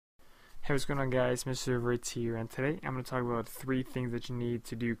Hey, what's going on, guys? MrTheRevertz here, and today I'm going to talk about 3 things that you need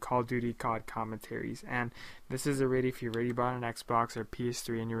to do Call of Duty COD commentaries. And this is already if you already bought an Xbox or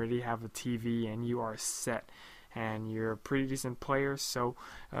PS3 and you already have a TV and you are set and you're a pretty decent player. So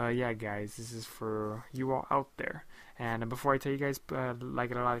yeah, guys, this is for you all out there. And before I tell you guys,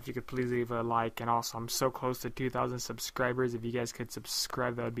 like it a lot, if you could please leave a like. And also, I'm so close to 2,000 subscribers. If you guys could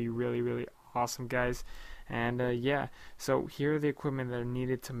subscribe, that would be really awesome, guys. And yeah, so here are the equipment that are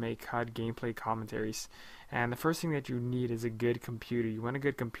needed to make COD gameplay commentaries. And the first thing that you need is a good computer. You want a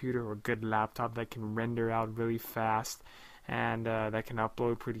good computer or a good laptop that can render out really fast and that can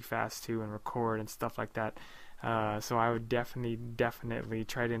upload pretty fast too and record and stuff like that. So I would definitely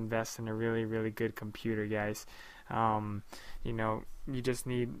try to invest in a really good computer, guys. You know, you just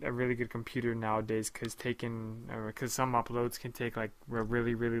need a really good computer nowadays, because some uploads can take like a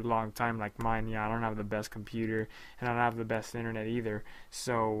really long time, like mine. Yeah, I don't have the best computer and I don't have the best internet either,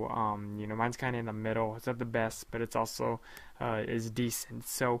 so you know, mine's kind of in the middle. It's not the best, but it's also is decent.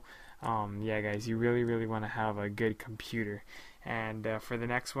 So yeah, guys, you really want to have a good computer. And for the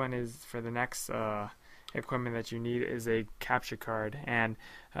next equipment that you need is a capture card. And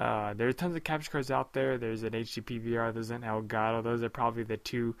there are tons of capture cards out there. There's an HD PVR, there's an Elgato. Those are probably the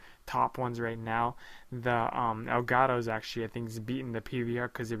 2 top ones right now. The Elgato is actually, I think, is beating the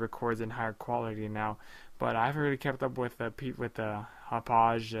PVR because it records in higher quality now. But I haven't really kept up with the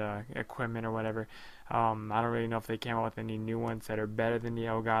Hauppauge equipment or whatever. I don't really know if they came out with any new ones that are better than the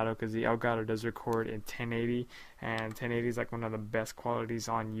Elgato, because the Elgato does record in 1080, and 1080 is like one of the best qualities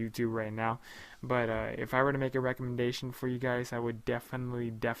on YouTube right now. But if I were to make a recommendation for you guys, I would definitely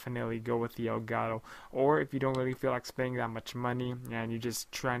go with the Elgato. Or if you don't really feel like spending that much money and you're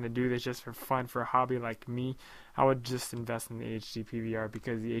just trying to do this just for fun, for a hobby like me, I would just invest in the HD PVR,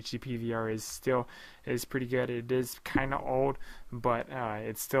 because the HD PVR is pretty good. It is kind of old, but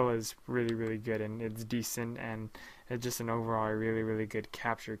it still is really good, and it's decent, and it's just an overall really good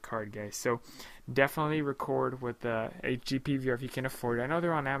capture card, guys. So definitely record with the HD PVR if you can afford it. I know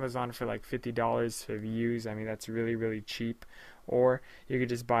they're on Amazon for like $50 for views. I mean, that's really cheap. Or you could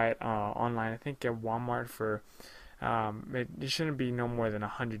just buy it online. I think at Walmart for it shouldn't be no more than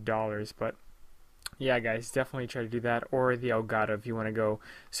 $100, but yeah, guys, definitely try to do that. Or the Elgato if you want to go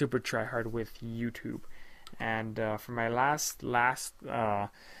super try hard with YouTube. And for my last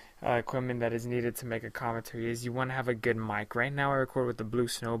equipment that is needed to make a commentary is you want to have a good mic. Right now I record with the Blue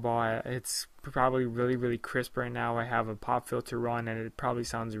Snowball. It's probably really crisp right now. I have a pop filter on, and it probably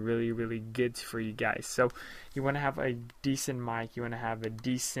sounds really good for you guys. So you want to have a decent mic. You want to have a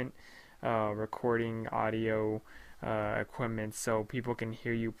decent recording audio equipment so people can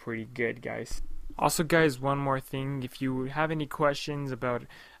hear you pretty good, guys. Also, guys, one more thing. If you have any questions about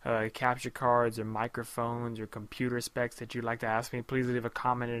capture cards or microphones or computer specs that you'd like to ask me, please leave a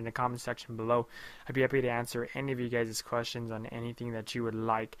comment in the comment section below. I'd be happy to answer any of you guys' questions on anything that you would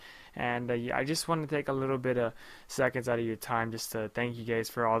like. And I just want to take a little bit of seconds out of your time just to thank you guys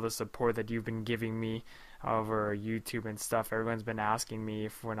for all the support that you've been giving me over YouTube and stuff. Everyone's been asking me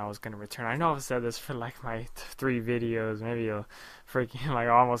when I was going to return. I know I've said this for like my 3 videos, maybe freaking like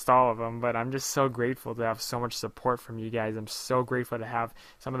almost all of them, but I'm just so grateful to have so much support from you guys. I'm so grateful to have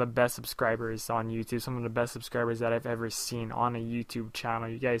some of the best subscribers on YouTube, some of the best subscribers that I've ever seen on a YouTube channel.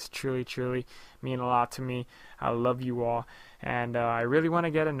 You guys truly mean a lot to me. I love you all, and I really want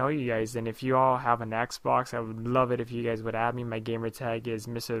to get to know you guys. And if you all have an Xbox, I would love it if you guys would add me. My gamer tag is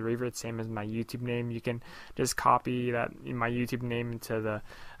MrTheRevertz, same as my YouTube name. You can just copy that my YouTube name into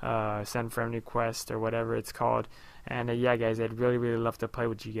the send friend request or whatever it's called. And yeah, guys, I'd really love to play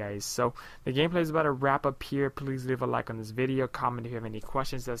with you guys. So the gameplay is about to wrap up here. Please leave a like on this video, comment if you have any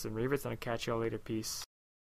questions. That's MrTheRevertz, and I'll catch you all later. Peace.